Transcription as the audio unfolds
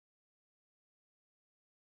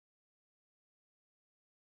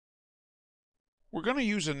We're going to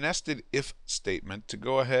use a nested if statement to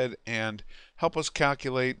go ahead and help us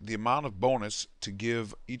calculate the amount of bonus to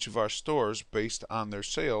give each of our stores based on their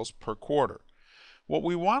sales per quarter. What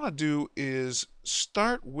we want to do is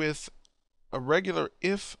start with a regular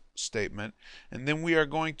if statement, and then we are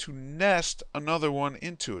going to nest another one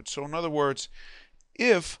into it. So in other words,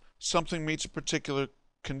 if something meets a particular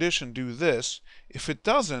condition, do this. If it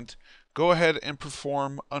doesn't, go ahead and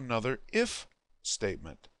perform another if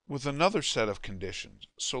statement with another set of conditions.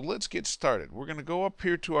 So let's get started. We're going to go up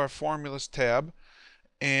here to our Formulas tab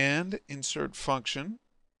and insert function.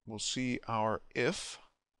 We'll see our if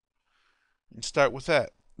and start with that.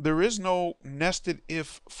 There is no nested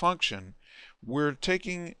if function. We're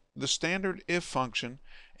taking the standard if function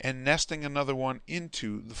and nesting another one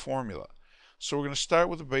into the formula. So we're going to start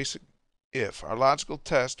with a basic if. Our logical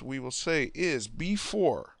test, we will say, is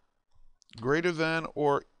B4 greater than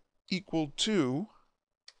or equal to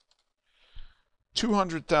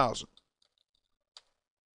 200,000.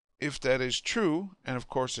 If that is true, and of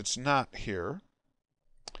course it's not here,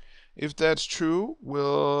 if that's true,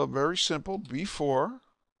 we'll, very simple, B4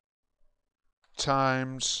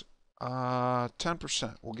 times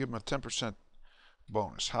 10%. We'll give them a 10%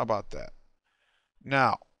 bonus. How about that?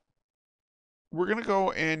 Now, we're going to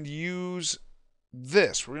go and use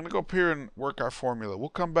this. We're going to go up here and work our formula. We'll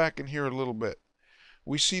come back in here a little bit.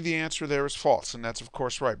 We see the answer there is false, and that's of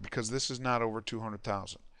course right because this is not over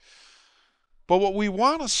 200,000. But what we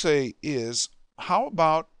want to say is, how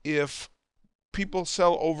about if people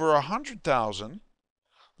sell over 100,000,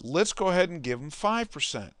 let's go ahead and give them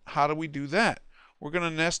 5%. How do we do that? We're going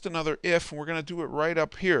to nest another if, and we're going to do it right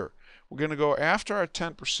up here. We're going to go after our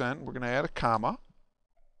 10%, we're going to add a comma.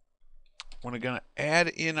 We're going to add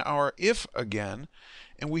in our if again,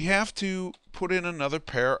 and we have to put in another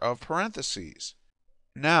pair of parentheses.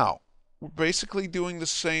 Now, we're basically doing the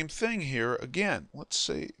same thing here again. Let's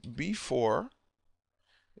say B4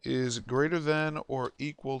 is greater than or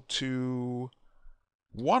equal to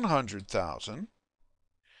 100,000.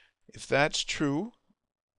 If that's true,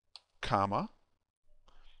 comma,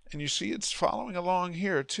 and you see it's following along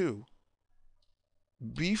here too.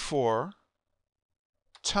 B4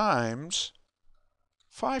 times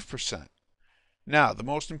 5%. Now, the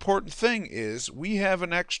most important thing is we have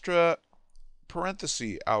an extra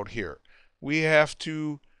parenthesis out here. We have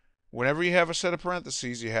to, whenever you have a set of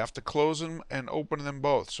parentheses, you have to close them and open them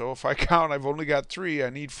both. So if I count, I've only got 3, I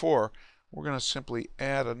need 4. We're going to simply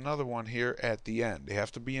add another one here at the end. They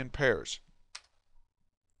have to be in pairs.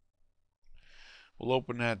 We'll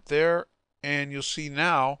open that there, and you'll see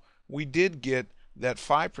now we did get that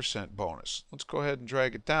 5% bonus. Let's go ahead and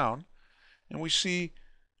drag it down, and we see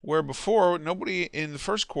where before nobody in the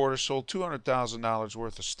first quarter sold $200,000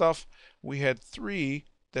 worth of stuff. We had 3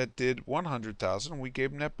 that did 100,000, and we gave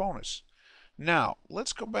them that bonus. Now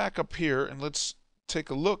let's go back up here and let's take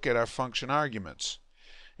a look at our function arguments.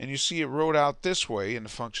 And you see it wrote out this way in the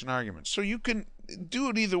function arguments. So you can do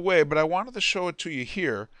it either way, but I wanted to show it to you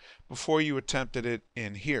here before you attempted it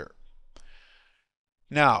in here.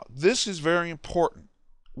 Now, this is very important.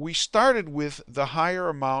 We started with the higher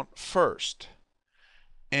amount first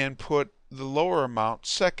and put the lower amount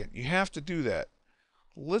second. You have to do that.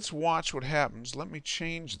 Let's watch what happens. Let me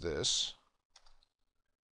change this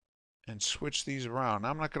and switch these around.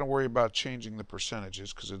 I'm not going to worry about changing the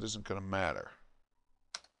percentages because it isn't going to matter.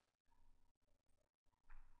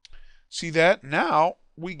 See that? Now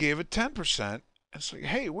we gave it 10%. It's like,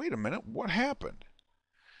 hey, wait a minute, what happened?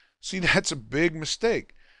 See, that's a big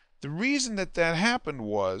mistake. The reason that happened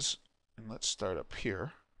was, and let's start up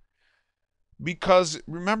here, because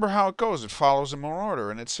remember how it goes. It follows them in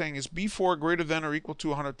order, and it's saying is B4 greater than or equal to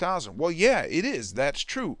 100,000. Well, yeah, it is. That's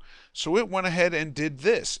true. So it went ahead and did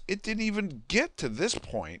this. It didn't even get to this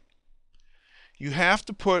point. You have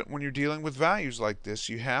to put, when you're dealing with values like this,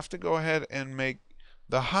 you have to go ahead and make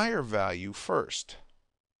the higher value first.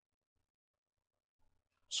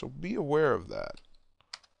 So be aware of that.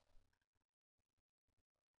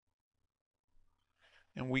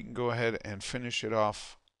 And we can go ahead and finish it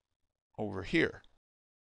off over here.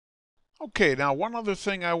 Okay, now one other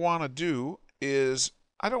thing I want to do is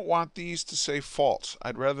I don't want these to say false.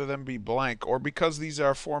 I'd rather them be blank, or because these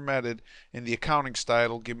are formatted in the accounting style,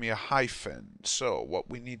 it'll give me a hyphen. So what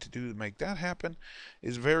we need to do to make that happen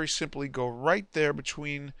is very simply go right there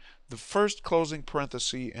between the first closing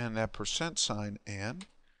parenthesis and that percent sign and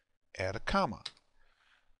add a comma.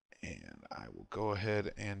 And I will go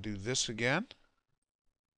ahead and do this again.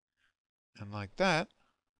 And like that.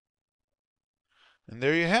 And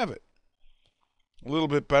there you have it. A little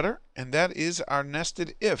bit better, and that is our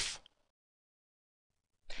nested if.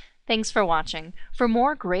 Thanks for watching. For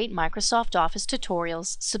more great Microsoft Office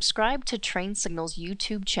tutorials, subscribe to TrainSignal's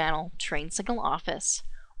YouTube channel, TrainSignal Office.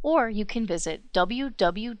 Or you can visit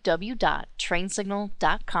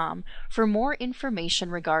www.trainsignal.com for more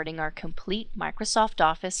information regarding our complete Microsoft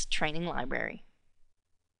Office training library.